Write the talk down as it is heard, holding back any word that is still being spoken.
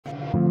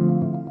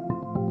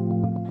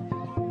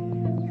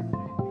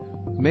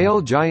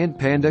Male giant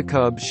panda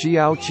cub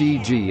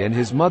Xiao-Qi and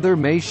his mother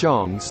Mei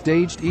Xiang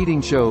staged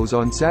eating shows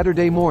on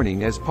Saturday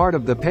morning as part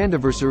of the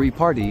Pandaversary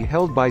party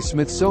held by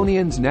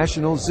Smithsonian's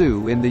National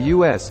Zoo in the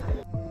U.S.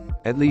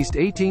 At least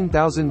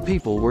 18,000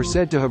 people were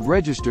said to have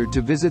registered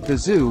to visit the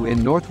zoo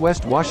in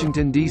northwest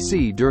Washington,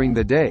 D.C. during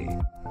the day.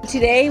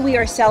 Today we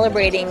are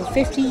celebrating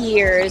 50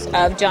 years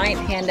of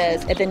giant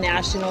pandas at the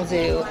National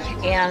Zoo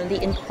and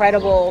the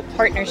incredible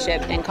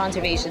partnership and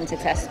conservation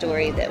success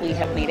story that we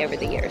have made over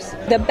the years.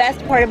 The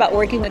best part about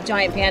working with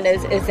giant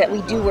pandas is that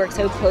we do work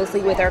so closely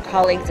with our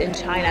colleagues in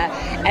China,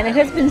 and it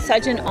has been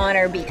such an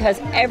honor because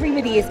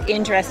everybody is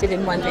interested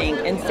in one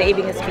thing, in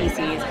saving a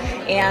species,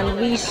 and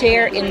we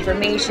share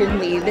information,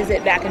 we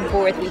visit back and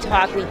forth, we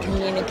talk, we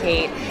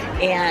communicate,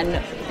 and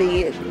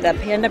the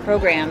Panda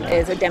program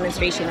is a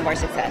demonstration of our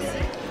success.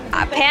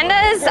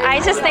 Pandas,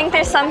 I just think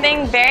there's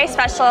something very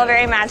special,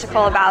 very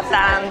magical about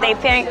them. They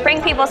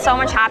bring people so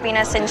much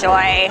happiness and joy.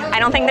 I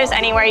don't think there's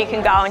anywhere you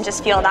can go and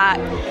just feel that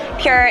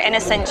pure,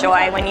 innocent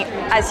joy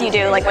as you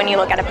do when you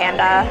look at a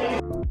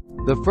panda.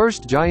 The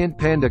first giant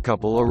panda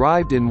couple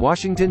arrived in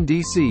Washington,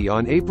 D.C.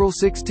 on April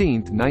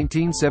 16,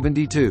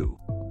 1972.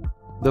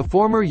 The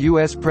former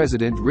U.S.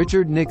 President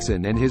Richard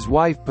Nixon and his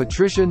wife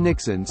Patricia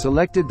Nixon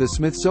selected the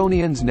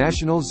Smithsonian's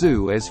National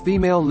Zoo as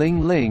female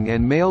Ling Ling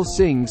and male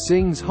Sing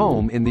Sing's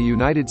home in the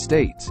United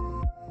States.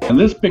 And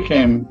this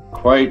became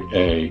quite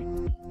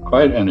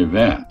an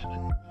event,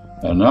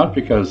 not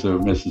because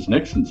of Mrs.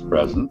 Nixon's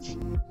presence,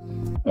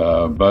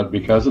 but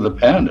because of the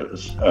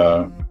pandas,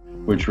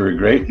 which were a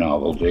great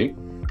novelty.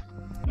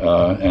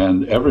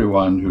 And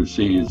everyone who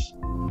sees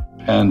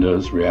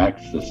pandas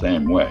reacts the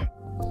same way.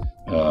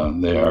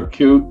 They are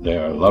cute, they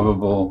are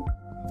lovable,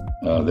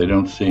 they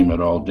don't seem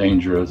at all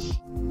dangerous.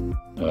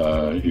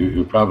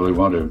 You probably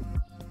want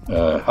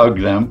to hug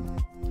them,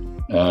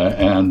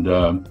 and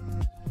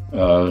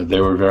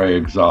they were very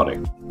exotic.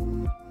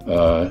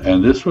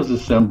 And this was a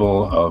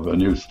symbol of a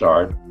new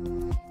start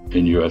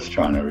in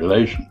U.S.-China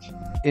relations.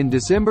 In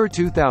December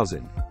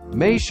 2000,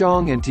 Mei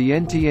Xiang and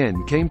Tian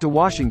Tian came to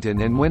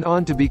Washington and went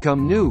on to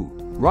become new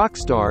rock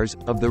stars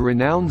of the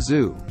renowned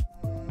zoo.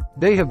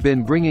 They have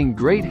been bringing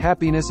great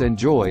happiness and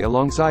joy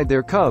alongside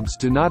their cubs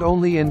to not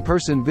only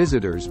in-person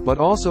visitors but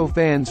also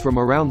fans from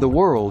around the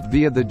world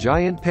via the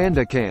giant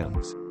panda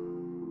cams.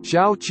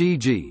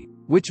 Xiao-Qi,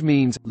 which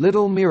means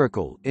 "little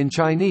miracle" in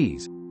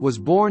Chinese, was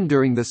born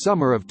during the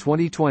summer of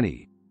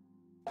 2020.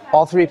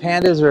 All three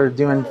pandas are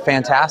doing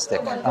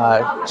fantastic.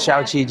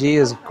 Xiao-Qi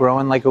is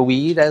growing like a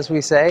weed, as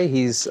we say.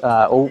 He's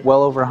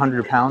well over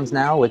 100 pounds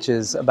now, which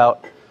is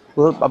about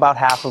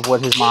half of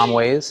what his mom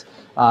weighs.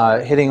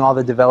 Hitting all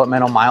the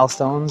developmental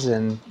milestones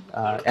and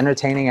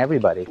entertaining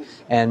everybody.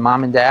 And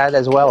mom and dad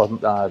as well,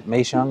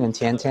 Mei Xiang and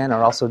Tian Tian,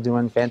 are also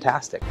doing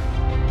fantastic.